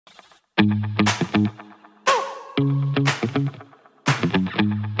Hello,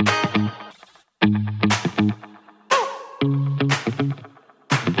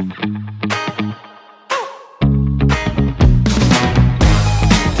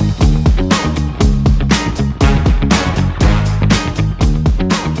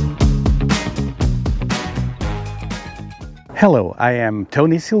 I am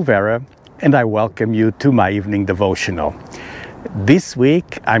Tony Silvera, and I welcome you to my evening devotional. This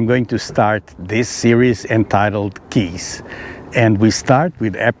week, I'm going to start this series entitled Keys. And we start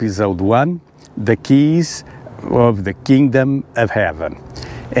with episode 1, The Keys of the Kingdom of Heaven.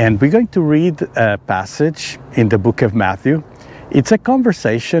 And we're going to read a passage in the book of Matthew. It's a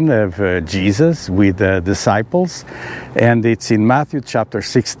conversation of Jesus with the disciples, and it's in Matthew chapter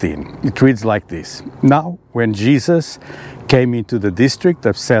 16. It reads like this. Now, when Jesus came into the district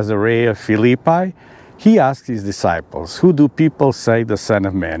of Caesarea Philippi, he asked his disciples, "Who do people say the Son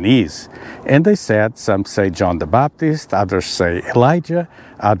of Man is?" And they said, "Some say John the Baptist, others say Elijah,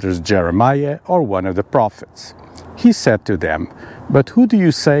 others Jeremiah, or one of the prophets." He said to them, "But who do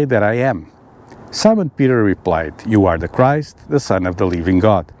you say that I am?" Simon Peter replied, "You are the Christ, the Son of the living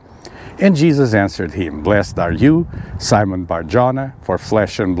God." And Jesus answered him, "Blessed are you, Simon Bar-Jonah, for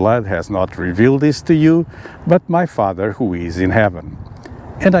flesh and blood has not revealed this to you, but my Father who is in heaven.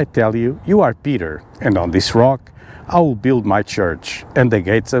 And I tell you, you are Peter, and on this rock I will build my church, and the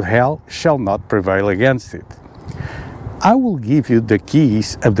gates of hell shall not prevail against it. I will give you the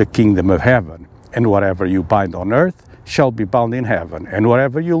keys of the kingdom of heaven, and whatever you bind on earth shall be bound in heaven, and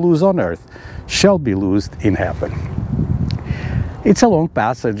whatever you loose on earth shall be loosed in heaven." It's a long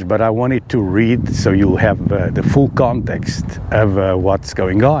passage, but I wanted to read so you'll have the full context of what's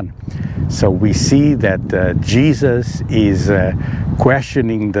going on. So we see that Jesus is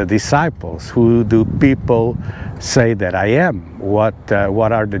questioning the disciples. Who do people say that I am? What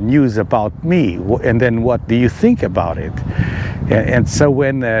are the news about me? And then what do you think about it? And so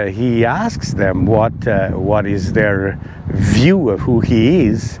when he asks them what is their view of who he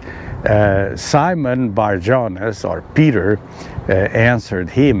is, Simon Bar-Jonah, or Peter, answered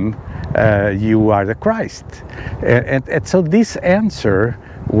him, "You are the Christ." And so this answer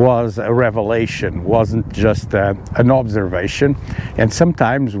was a revelation, wasn't just an observation. And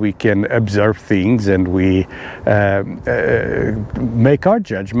sometimes we can observe things and we make our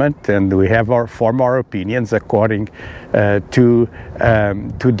judgment, and we form our opinions according to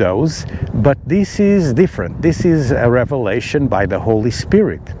those. But this is different. This is a revelation by the Holy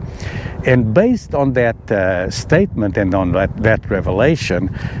Spirit. And based on that statement and on that revelation,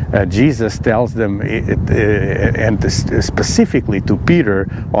 Jesus tells them, and specifically to Peter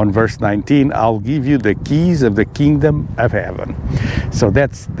on verse 19, "I'll give you the keys of the kingdom of heaven." So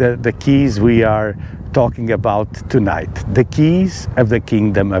that's the keys we are talking about tonight, the keys of the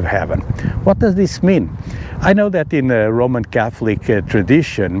kingdom of heaven. What does this mean? I know that in the Roman Catholic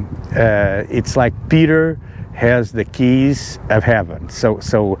tradition, it's like Peter has the keys of heaven.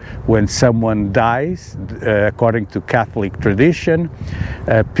 So when someone dies, according to Catholic tradition,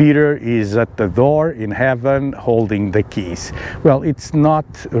 Peter is at the door in heaven holding the keys. Well, it's not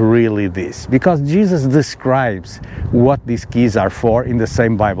really this, because Jesus describes what these keys are for in the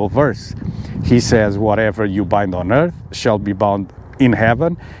same Bible verse. He says, "Whatever you bind on earth shall be bound in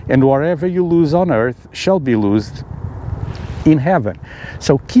heaven, and whatever you loose on earth shall be loosed in heaven."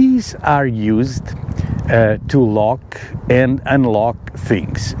 So keys are used to lock and unlock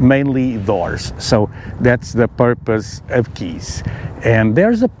things, mainly doors. So that's the purpose of keys. And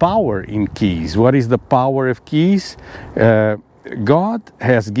there's a power in keys. What is the power of keys? God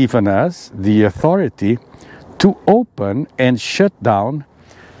has given us the authority to open and shut down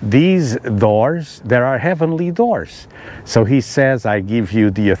these doors. There are heavenly doors. So he says, "I give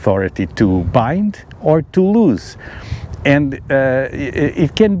you the authority to bind or to loose." And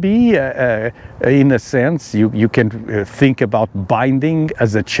it can be, in a sense, you can think about binding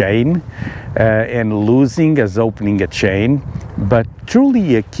as a chain and loosing as opening a chain. But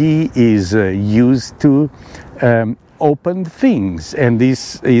truly a key is used to open things, and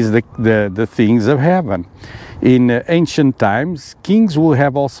this is the things of heaven. In ancient times, kings will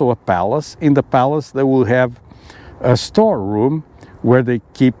have also a palace. In the palace, they will have a storeroom where they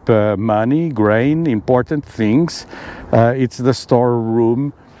keep money, grain, important things. It's the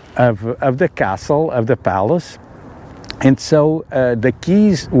storeroom of the castle, of the palace. And so the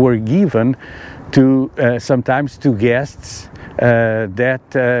keys were given to sometimes to guests that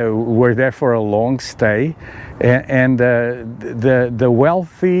were there for a long stay. And the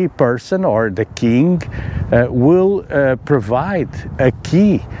wealthy person or the king will provide a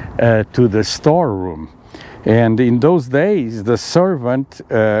key to the storeroom. And in those days, the servant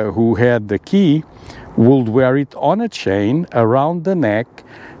who had the key would wear it on a chain around the neck,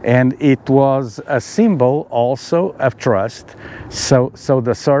 and it was a symbol also of trust. So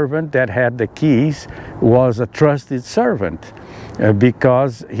the servant that had the keys was a trusted servant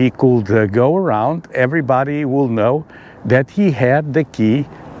because he could go around. Everybody will know that he had the key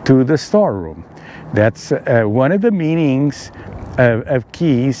to the storeroom. That's one of the meanings of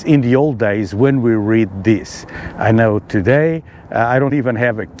keys in the old days when we read this. I know today I don't even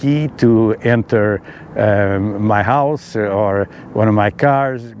have a key to enter my house or one of my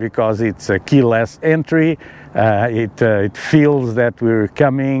cars because it's a keyless entry. It feels that we're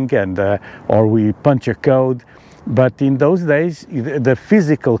coming and or we punch a code. But in those days, the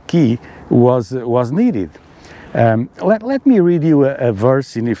physical key was needed. Let me read you a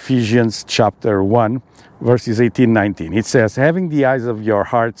verse in Ephesians chapter 1, verses 18-19. It says, having the eyes of your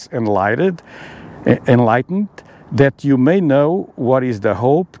hearts enlightened, that you may know what is the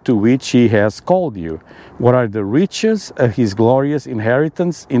hope to which he has called you, what are the riches of his glorious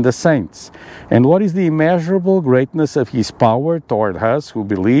inheritance in the saints, and what is the immeasurable greatness of his power toward us who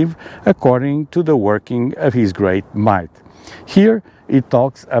believe, according to the working of his great might. Here it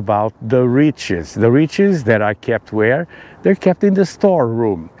talks about the riches that are kept where? They're kept in the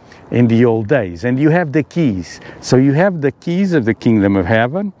storeroom in the old days. And you have the keys. So you have the keys of the kingdom of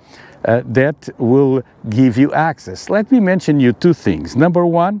heaven that will give you access. Let me mention you two things. Number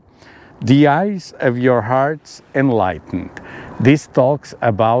one, the eyes of your hearts enlightened. This talks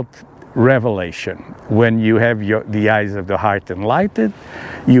about revelation. When you have the eyes of the heart enlightened,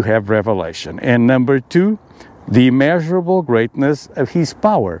 you have revelation. And number two, the immeasurable greatness of his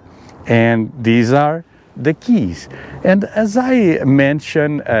power. And these are the keys. And as I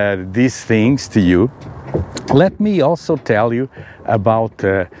mention these things to you, let me also tell you about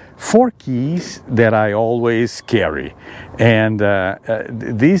 4 keys that I always carry. And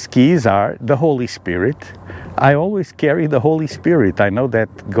these keys are the Holy Spirit. I always carry the Holy Spirit. I know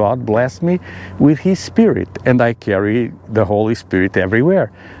that God blessed me with His Spirit, and I carry the Holy Spirit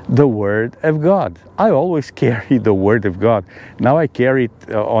everywhere. The Word of God. I always carry the Word of God. Now I carry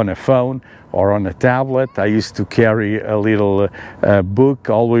it on a phone or on a tablet. I used to carry a little book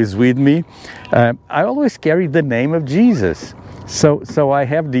always with me. I always carry the name of Jesus. So I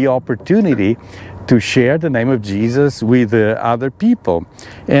have the opportunity to share the name of Jesus with other people.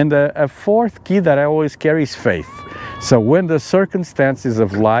 And a 4th key that I always carry is faith. So when the circumstances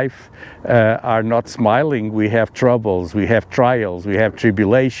of life are not smiling, we have troubles, we have trials, we have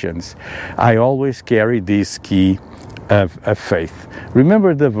tribulations, I always carry this key of faith.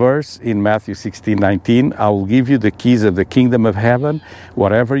 Remember the verse in Matthew 16:19, I will give you the keys of the kingdom of heaven.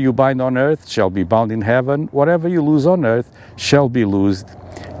 Whatever you bind on earth shall be bound in heaven. Whatever you loose on earth shall be loosed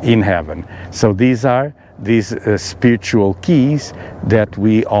in heaven. So these are these spiritual keys that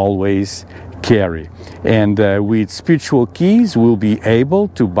we always carry. And with spiritual keys, we'll be able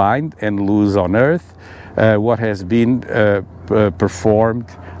to bind and loose on earth what has been performed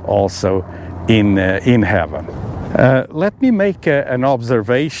also in heaven. Let me make an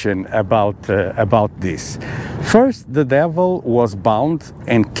observation about this. First, the devil was bound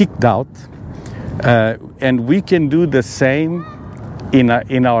and kicked out, and we can do the same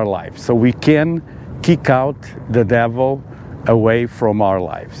in our lives. So we can kick out the devil away from our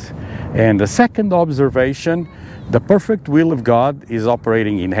lives. And the second observation, the perfect will of God is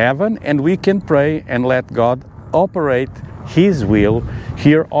operating in heaven, and we can pray and let God operate His will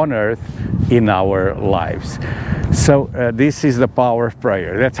here on earth in our lives. So this is the power of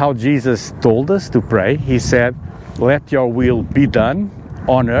prayer. That's how Jesus told us to pray. He said, let your will be done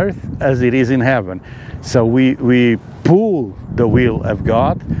on earth as it is in heaven. So we pull the will of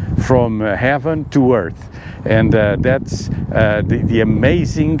God from heaven to earth. And that's the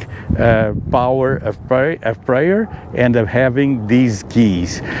amazing power of prayer and of having these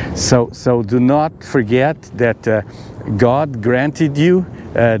keys. So do not forget that God granted you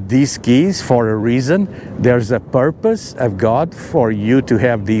these keys for a reason. There's a purpose of God for you to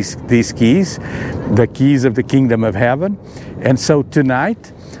have these keys, the keys of the kingdom of heaven. And so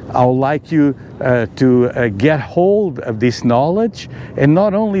tonight, I would like you to get hold of this knowledge, and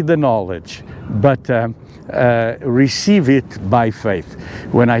not only the knowledge, but receive it by faith.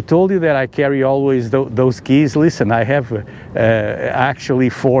 When I told you that I carry always those keys, listen, I have actually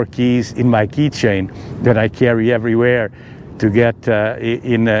 4 keys in my keychain that I carry everywhere to get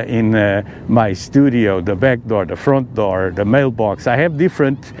in my studio, the back door, the front door, the mailbox. I have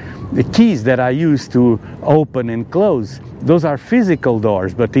different keys that I use to open and close. Those are physical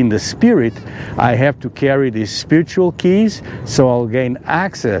doors, but in the spirit, I have to carry these spiritual keys, so I'll gain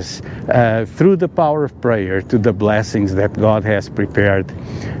access through the power of prayer to the blessings that God has prepared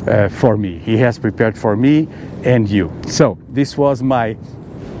for me. He has prepared for me and you. So this was my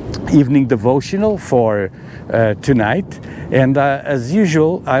evening devotional for tonight, and as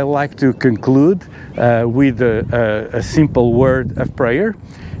usual, I like to conclude with a simple word of prayer.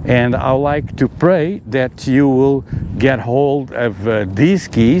 And I like to pray that you will get hold of these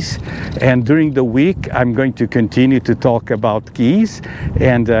keys. And during the week, I'm going to continue to talk about keys.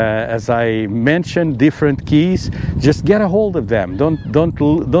 And as I mentioned, different keys, just get a hold of them.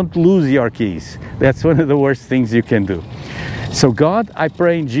 Don't lose your keys. That's one of the worst things you can do. So God, I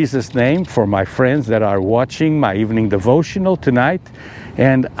pray in Jesus' name for my friends that are watching my evening devotional tonight.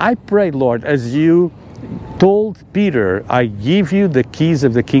 And I pray, Lord, as you told Peter, I give you the keys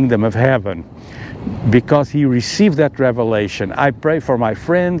of the kingdom of heaven, because he received that revelation. I pray for my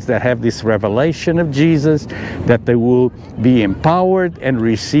friends that have this revelation of Jesus, that they will be empowered and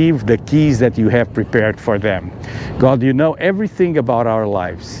receive the keys that you have prepared for them. God, you know everything about our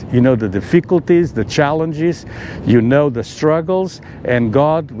lives. You know the difficulties, the challenges, you know the struggles, and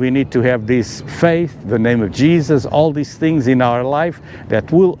God, we need to have this faith, the name of Jesus, all these things in our life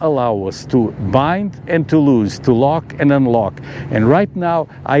that will allow us to bind and to loose, to lock and unlock. And right now,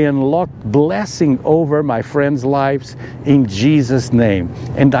 I unlock blessing over my friends' lives in Jesus' name.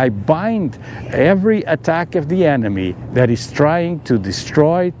 And I bind every attack of the enemy that is trying to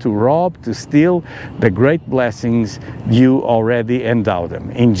destroy, to rob, to steal the great blessings you already endow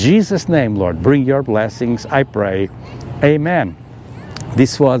them. In Jesus' name, Lord, bring your blessings, I pray. Amen.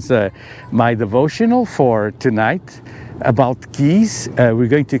 This was my devotional for tonight about keys. We're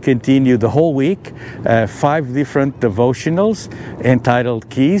going to continue the whole week, 5 different devotionals entitled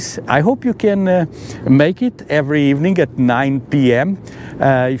Keys. I hope you can make it every evening at 9 p.m.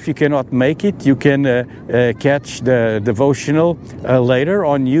 If you cannot make it, you can catch the devotional later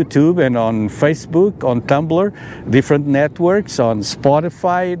on YouTube and on Facebook, on Tumblr, different networks, on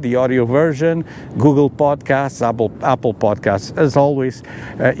Spotify, the audio version, Google Podcasts, Apple Podcasts. As always,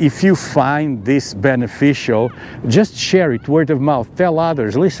 if you find this beneficial, just share it, word of mouth, tell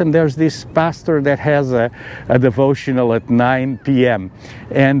others. Listen, there's this pastor that has a devotional at 9 p.m.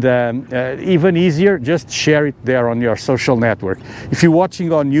 And even easier, just share it there on your social network. If you're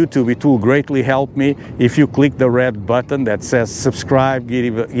watching on YouTube, it will greatly help me if you click the red button that says subscribe,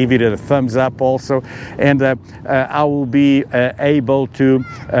 give it a thumbs up also, and I will be able to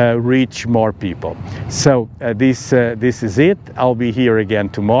reach more people. So this is it. I'll be here again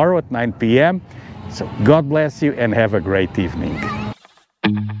tomorrow at 9 p.m. So God bless you and have a great evening.